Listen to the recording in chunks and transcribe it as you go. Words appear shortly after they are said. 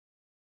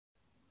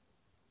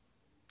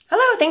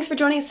thanks for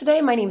joining us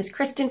today. My name is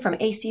Kristen from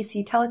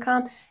ACC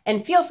Telecom,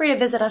 and feel free to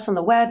visit us on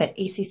the web at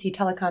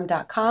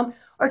acctelecom.com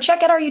or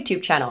check out our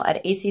YouTube channel at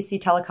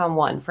ACC Telecom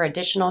 1 for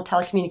additional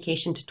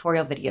telecommunication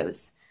tutorial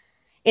videos.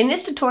 In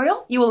this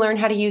tutorial, you will learn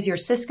how to use your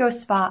Cisco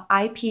SPA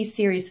IP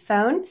series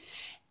phone,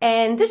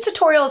 and this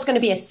tutorial is going to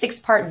be a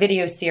 6-part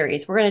video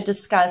series. We're going to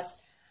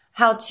discuss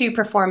how to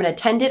perform an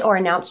attended or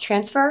announced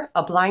transfer,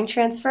 a blind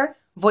transfer,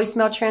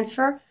 voicemail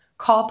transfer,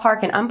 call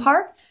park and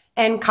unpark,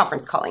 and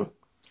conference calling.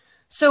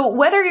 So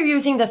whether you're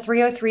using the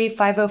 303,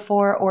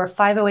 504, or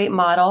 508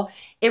 model,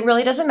 it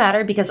really doesn't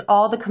matter because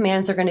all the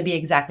commands are going to be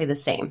exactly the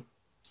same.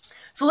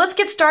 So let's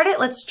get started.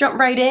 Let's jump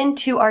right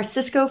into our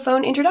Cisco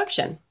phone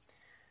introduction.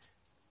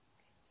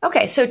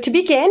 Okay, so to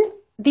begin,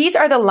 these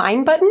are the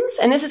line buttons,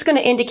 and this is going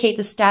to indicate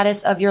the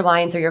status of your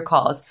lines or your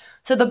calls.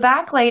 So the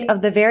backlight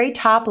of the very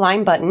top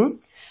line button,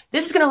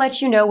 this is going to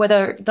let you know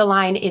whether the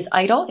line is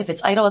idle. If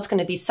it's idle, it's going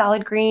to be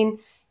solid green.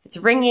 If it's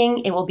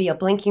ringing, it will be a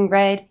blinking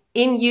red.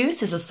 In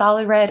use is a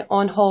solid red,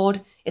 on hold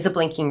is a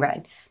blinking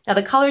red. Now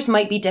the colors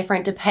might be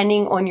different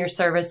depending on your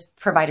service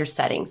provider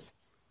settings.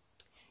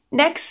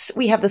 Next,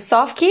 we have the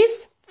soft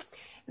keys.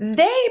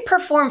 They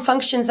perform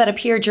functions that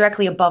appear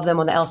directly above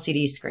them on the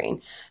LCD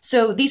screen.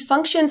 So these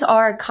functions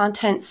are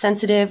content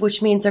sensitive,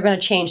 which means they're going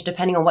to change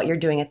depending on what you're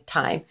doing at the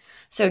time.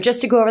 So just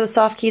to go over the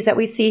soft keys that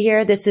we see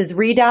here, this is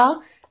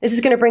redial. This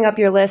is going to bring up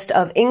your list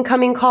of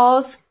incoming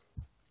calls.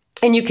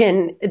 And you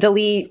can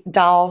delete,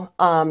 dial,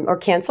 or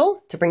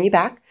cancel to bring you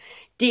back.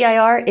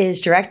 DIR is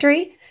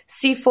directory.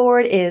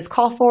 C-forward is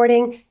call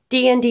forwarding.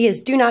 DND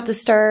is do not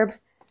disturb.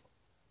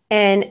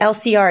 And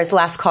LCR is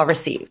last call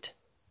received.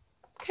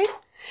 Okay.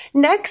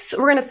 Next,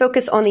 we're going to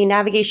focus on the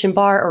navigation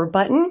bar or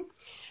button.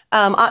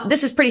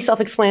 This is pretty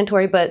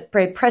self-explanatory, but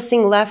by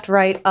pressing left,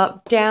 right,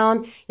 up,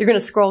 down, you're going to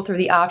scroll through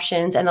the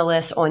options and the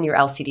list on your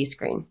LCD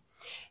screen.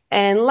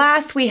 And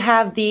last, we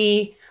have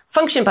the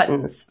function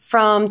buttons.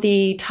 From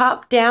the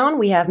top down,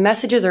 we have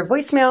messages or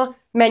voicemail,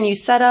 menu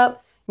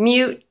setup,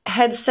 mute,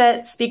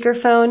 headset,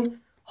 speakerphone,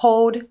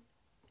 hold,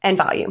 and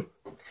volume.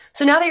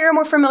 So now that you're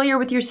more familiar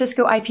with your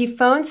Cisco IP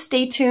phone,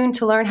 stay tuned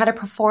to learn how to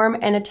perform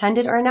an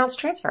attended or announced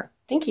transfer.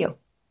 Thank you.